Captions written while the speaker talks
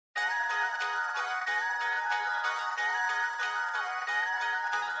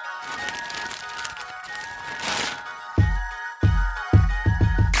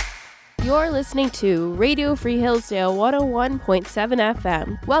You're listening to Radio Free Hillsdale 101.7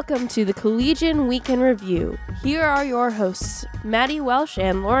 FM. Welcome to the Collegian Weekend Review. Here are your hosts, Maddie Welsh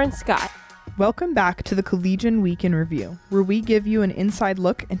and Lauren Scott. Welcome back to the Collegian Week in Review, where we give you an inside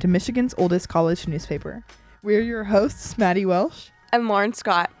look into Michigan's oldest college newspaper. We're your hosts, Maddie Welsh and Lauren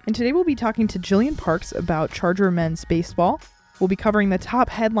Scott. And today we'll be talking to Jillian Parks about Charger men's baseball. We'll be covering the top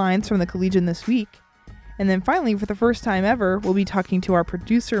headlines from the Collegian this week. And then finally, for the first time ever, we'll be talking to our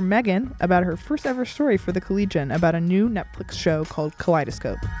producer, Megan, about her first ever story for the Collegian about a new Netflix show called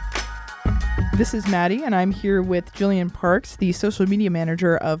Kaleidoscope. This is Maddie, and I'm here with Jillian Parks, the social media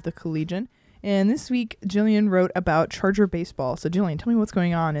manager of the Collegian. And this week, Jillian wrote about Charger baseball. So Jillian, tell me what's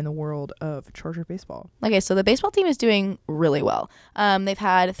going on in the world of Charger baseball. Okay, so the baseball team is doing really well. They've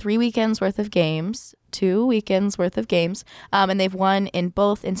had 3 weekends worth of games, 2 weekends worth of games, and they've won in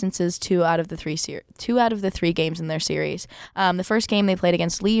both instances 2 out of the 3 games in their series. The first game they played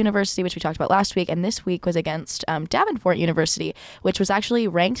against Lee University, which we talked about last week, and this week was against Davenport University, which was actually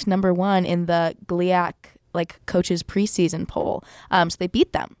ranked number 1 in the GLIAC coaches preseason poll. So they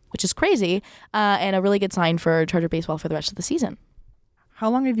beat them, which is crazy, and a really good sign for Charger baseball for the rest of the season. How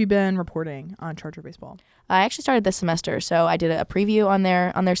long have you been reporting on Charger baseball? I actually started this semester, so I did a preview on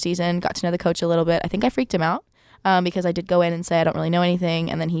their season, got to know the coach a little bit. I think I freaked him out because I did go in and say I don't really know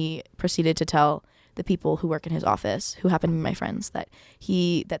anything, and then he proceeded to tell the people who work in his office, who happen to be my friends, that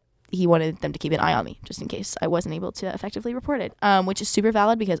he wanted them to keep an eye on me just in case I wasn't able to effectively report it, which is super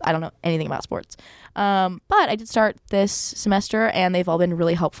valid because I don't know anything about sports. But I did start this semester, and they've all been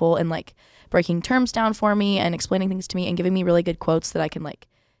really helpful in breaking terms down for me and explaining things to me and giving me really good quotes that I can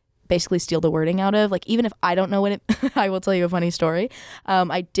basically steal the wording out of. Even if I don't know what it I will tell you a funny story.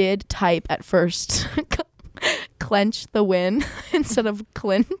 I did type at first clench the win instead of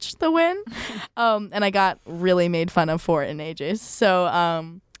clinch the win. And I got really made fun of for it in AJ's. So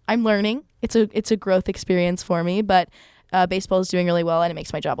I'm learning. It's a growth experience for me, but baseball is doing really well, and it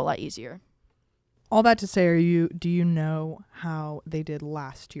makes my job a lot easier. All that to say, do you know how they did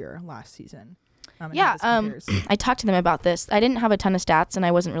last season? Yeah, I talked to them about this. I didn't have a ton of stats, and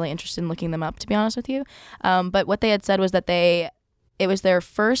I wasn't really interested in looking them up, to be honest with you. But what they had said was that it was their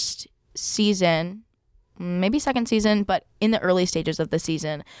first season, maybe second season, but in the early stages of the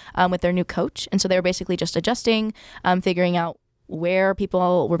season with their new coach. And so they were basically just adjusting, figuring out where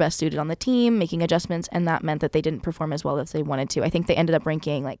people were best suited on the team, making adjustments, and that meant that they didn't perform as well as they wanted to. I think they ended up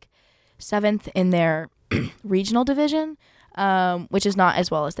ranking 7th in their regional division, which is not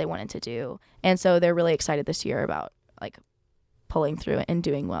as well as they wanted to do. And so they're really excited this year about pulling through it and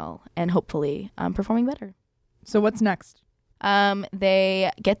doing well and hopefully performing better. So what's next?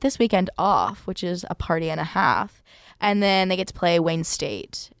 They get this weekend off, which is a party and a half, and then they get to play Wayne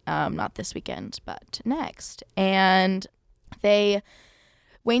State, not this weekend, but next. And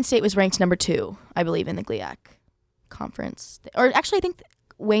Wayne State was ranked number 2, I believe, in the GLIAC conference. Or actually, I think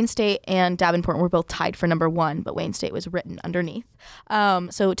Wayne State and Davenport were both tied for number 1, but Wayne State was written underneath.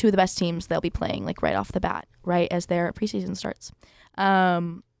 So 2 of the best teams they'll be playing right off the bat, right as their preseason starts.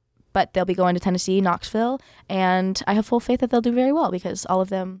 But they'll be going to Tennessee, Knoxville, and I have full faith that they'll do very well because all of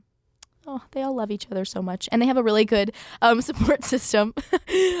them, they all love each other so much. And they have a really good support system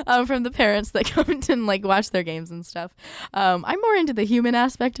from the parents that come and watch their games and stuff. I'm more into the human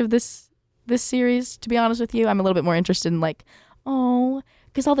aspect of this series, to be honest with you. I'm a little bit more interested in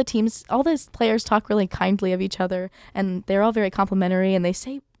because all the players talk really kindly of each other, and they're all very complimentary, and they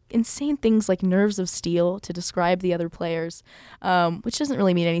say insane things like nerves of steel to describe the other players, which doesn't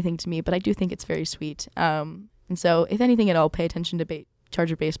really mean anything to me, but I do think it's very sweet. And so if anything at all, pay attention to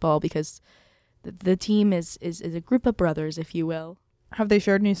Charger baseball because the team is a group of brothers, if you will. Have they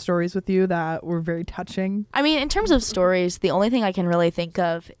shared any stories with you that were very touching? I mean, in terms of stories, the only thing I can really think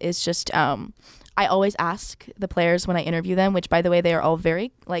of is just I always ask the players when I interview them, which, by the way, they are all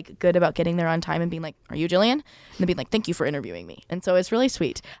very good about getting there on time and being like, "Are you Jillian?" And they'll be like, "Thank you for interviewing me." And so it's really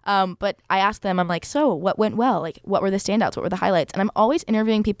sweet. But I ask them, I'm like, "So what went well? What were the standouts? What were the highlights?" And I'm always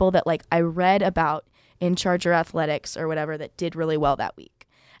interviewing people that I read about in Charger athletics or whatever that did really well that week.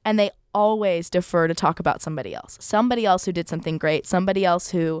 And they always defer to talk about somebody else who did something great, somebody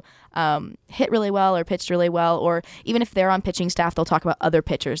else who hit really well or pitched really well, or even if they're on pitching staff, they'll talk about other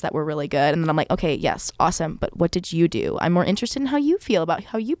pitchers that were really good. And then I'm like, okay, yes, awesome, but what did you do? I'm more interested in how you feel about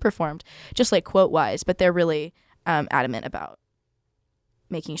how you performed, just quote-wise, but they're really adamant about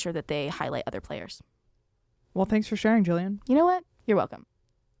making sure that they highlight other players. Well, thanks for sharing, Jillian. You know what? You're welcome.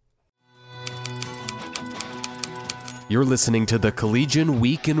 You're listening to the Collegian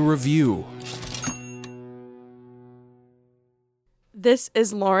Week in Review. This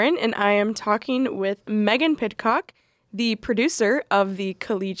is Lauren, and I am talking with Megan Pidcock, the producer of the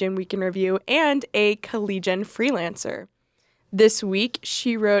Collegian Week in Review and a Collegian freelancer. This week,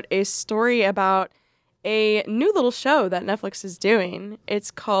 she wrote a story about a new little show that Netflix is doing.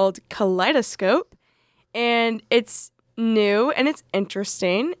 It's called Kaleidoscope, and it's new and it's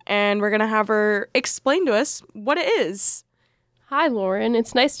interesting, and we're going to have her explain to us what it is. Hi, Lauren.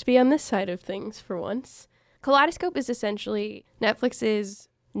 It's nice to be on this side of things for once. Kaleidoscope is essentially Netflix's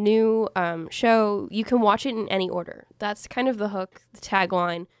new show. You can watch it in any order. That's kind of the hook, the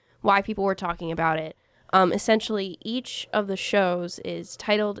tagline, why people were talking about it. Essentially, each of the shows is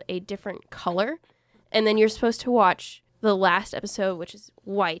titled a different color, and then you're supposed to watch the last episode, which is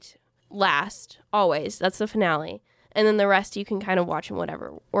white, last, always. That's the finale. And then the rest you can kind of watch in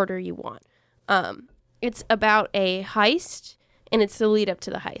whatever order you want. It's about a heist, and it's the lead up to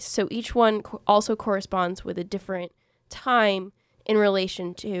the heist. So each one also corresponds with a different time in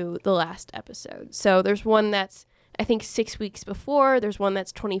relation to the last episode. So there's one that's, I think, 6 weeks before. There's one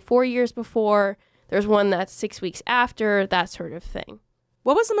that's 24 years before. There's one that's 6 weeks after, that sort of thing.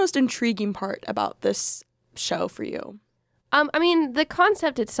 What was the most intriguing part about this show for you? I mean, the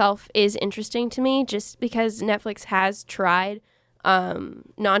concept itself is interesting to me just because Netflix has tried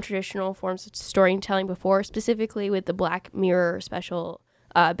non-traditional forms of storytelling before, specifically with the Black Mirror special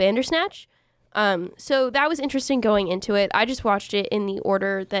Bandersnatch. So that was interesting going into it. I just watched it in the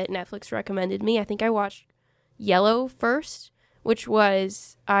order that Netflix recommended me. I think I watched Yellow first, which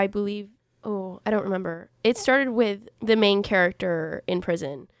was, I believe, I don't remember. It started with the main character in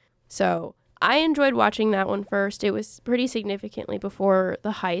prison. So I enjoyed watching that one first. It was pretty significantly before the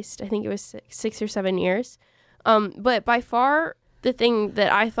heist. I think it was 6 or 7 years. But by far, the thing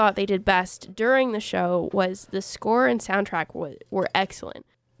that I thought they did best during the show was the score and soundtrack were excellent.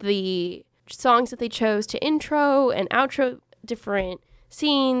 The songs that they chose to intro and outro different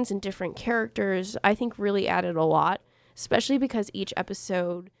scenes and different characters, I think really added a lot, especially because each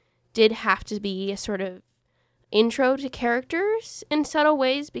episode did have to be a sort of intro to characters in subtle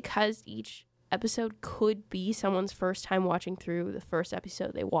ways because each episode could be someone's first time watching through the first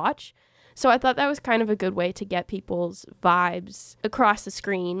episode they watch. So I thought that was kind of a good way to get people's vibes across the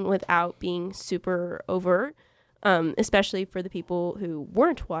screen without being super overt, especially for the people who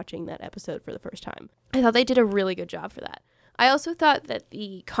weren't watching that episode for the first time. I thought they did a really good job for that. I also thought that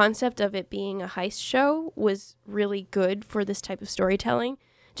the concept of it being a heist show was really good for this type of storytelling,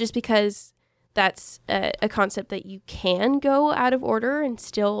 just because that's a concept that you can go out of order and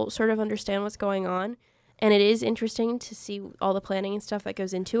still sort of understand what's going on. And it is interesting to see all the planning and stuff that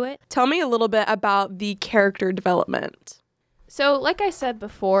goes into it. Tell me a little bit about the character development. So like I said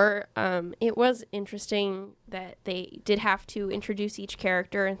before, it was interesting that they did have to introduce each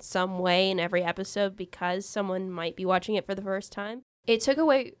character in some way in every episode because someone might be watching it for the first time. It took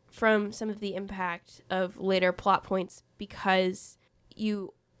away from some of the impact of later plot points because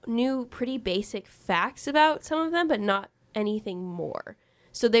you knew pretty basic facts about some of them, but not anything more.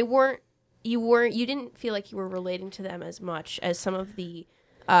 So you didn't feel like you were relating to them as much as some of the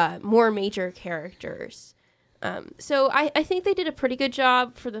more major characters. So I think they did a pretty good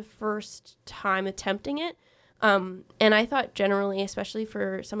job for the first time attempting it. And I thought generally, especially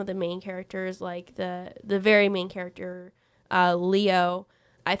for some of the main characters, like the very main character, Leo,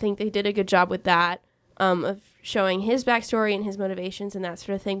 I think they did a good job with that, of showing his backstory and his motivations and that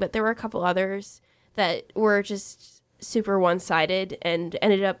sort of thing. But there were a couple others that were just super one-sided and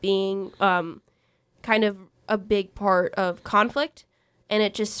ended up being kind of a big part of conflict. And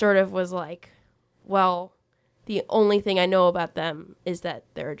it just sort of was like, well, the only thing I know about them is that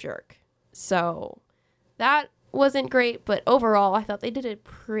they're a jerk. So that wasn't great, but overall I thought they did a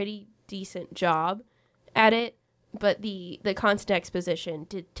pretty decent job at it. But the constant exposition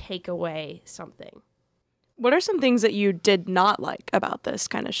did take away something. What are some things that you did not like about this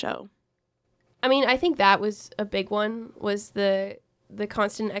kind of show? I mean, I think that was a big one, was the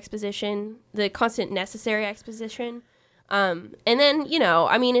constant exposition, the constant necessary exposition. And then,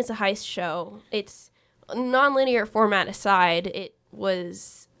 I mean, it's a heist show. It's non-linear format aside, it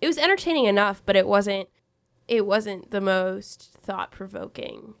was entertaining enough, but it wasn't the most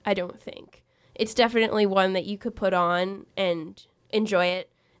thought-provoking, I don't think. It's definitely one that you could put on and enjoy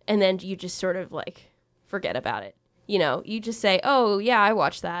it, and then you just sort of like forget about it. You just say, oh yeah, I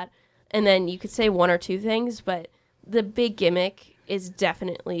watched that. And then you could say one or two things, but the big gimmick is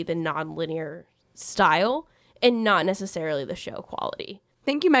definitely the non-linear style and not necessarily the show quality.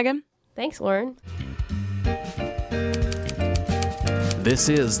 Thank you, Megan. Thanks, Lauren. This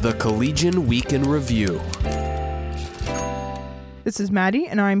is the Collegian Week in Review. This is Maddie,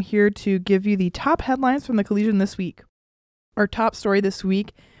 and I'm here to give you the top headlines from the Collegian this week. Our top story this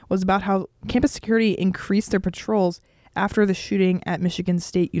week was about how campus security increased their patrols after the shooting at Michigan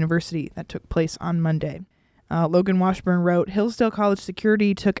State University that took place on Monday. Logan Washburn wrote, Hillsdale College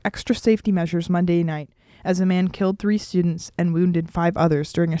security took extra safety measures Monday night as a man killed 3 students and wounded 5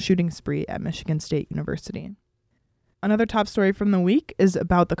 others during a shooting spree at Michigan State University. Another top story from the week is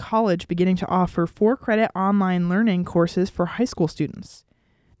about the college beginning to offer 4-credit online learning courses for high school students.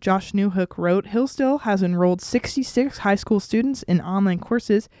 Josh Newhook wrote, Hillsdale has enrolled 66 high school students in online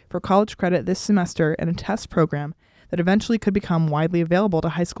courses for college credit this semester and a test program that eventually could become widely available to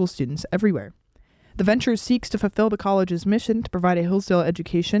high school students everywhere. The venture seeks to fulfill the college's mission to provide a Hillsdale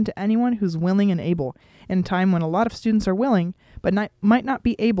education to anyone who's willing and able, in a time when a lot of students are willing, but might not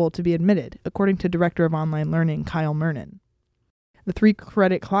be able to be admitted, according to Director of Online Learning Kyle Mernon. The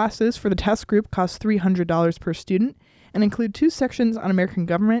 3-credit classes for the test group cost $300 per student and include 2 sections on American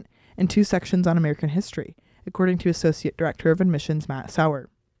government and 2 sections on American history, according to Associate Director of Admissions Matt Sauer.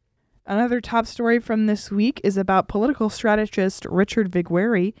 Another top story from this week is about political strategist Richard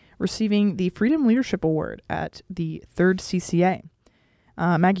Vigueri receiving the Freedom Leadership Award at the 3rd CCA.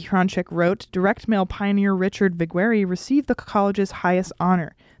 Maggie Kronchik wrote, Direct mail pioneer Richard Vigueri received the college's highest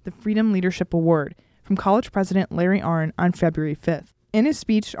honor, the Freedom Leadership Award, from college president Larry Arnn on February 5th. In his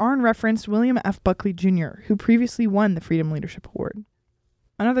speech, Arnn referenced William F. Buckley Jr., who previously won the Freedom Leadership Award.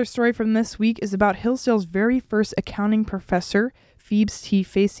 Another story from this week is about Hillsdale's very first accounting professor, Phoebes T.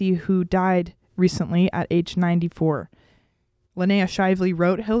 Facey, who died recently at age 94. Linnea Shively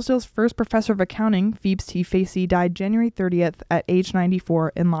wrote, Hillsdale's first professor of accounting, Phoebes T. Facey, died January 30th at age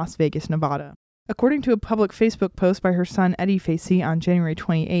 94 in Las Vegas, Nevada. According to a public Facebook post by her son Eddie Facey on January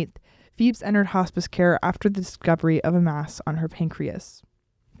 28th, Phoebes entered hospice care after the discovery of a mass on her pancreas.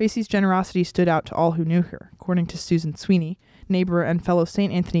 Facey's generosity stood out to all who knew her, according to Susan Sweeney, neighbor and fellow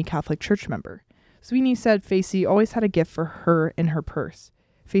St. Anthony Catholic Church member. Sweeney said Facey always had a gift for her in her purse.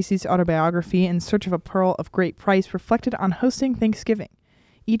 Facey's autobiography, In Search of a Pearl of Great Price, reflected on hosting Thanksgiving.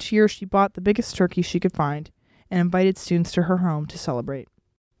 Each year she bought the biggest turkey she could find and invited students to her home to celebrate.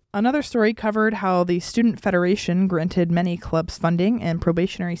 Another story covered how the Student Federation granted many clubs funding and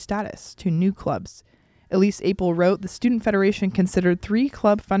probationary status to new clubs. Elise Apel wrote, the Student Federation considered 3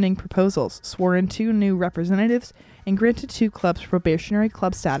 club funding proposals, swore in 2 new representatives, and granted 2 clubs probationary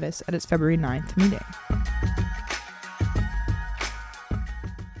club status at its February 9th meeting.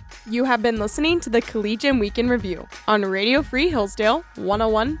 You have been listening to the Collegian Week in Review on Radio Free Hillsdale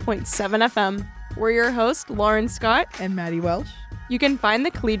 101.7 FM. We're your hosts, Lauren Scott And Maddie Welsh. You can find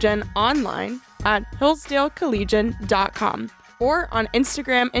the Collegian online at hillsdalecollegian.com or on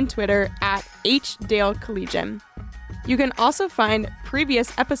Instagram and Twitter at hdalecollegian. You can also find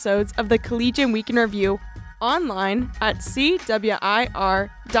previous episodes of the Collegian Week in Review online at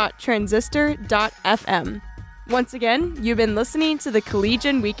cwir.transistor.fm. Once again, you've been listening to the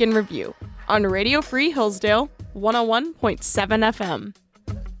Collegian Week in Review on Radio Free Hillsdale 101.7 FM.